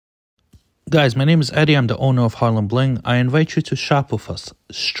Guys, my name is Eddie. I'm the owner of Harlembling. I invite you to shop with us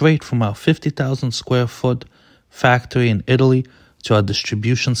straight from our 50,000 square foot factory in Italy to our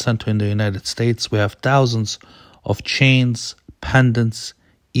distribution center in the United States. We have thousands of chains, pendants,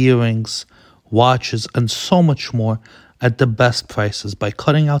 earrings, watches, and so much more at the best prices. By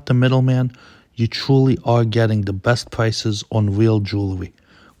cutting out the middleman, you truly are getting the best prices on real jewelry.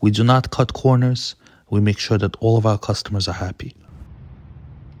 We do not cut corners. We make sure that all of our customers are happy.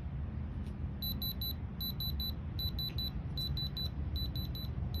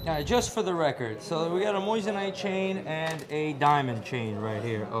 Just for the record, so we got a Moissanite chain and a diamond chain right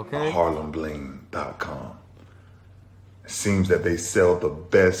here, okay? Harlembling.com. It seems that they sell the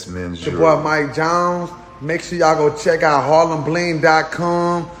best men's jewelry. Your boy Mike Jones. Make sure y'all go check out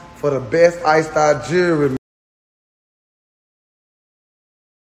harlembling.com for the best iced out jewelry.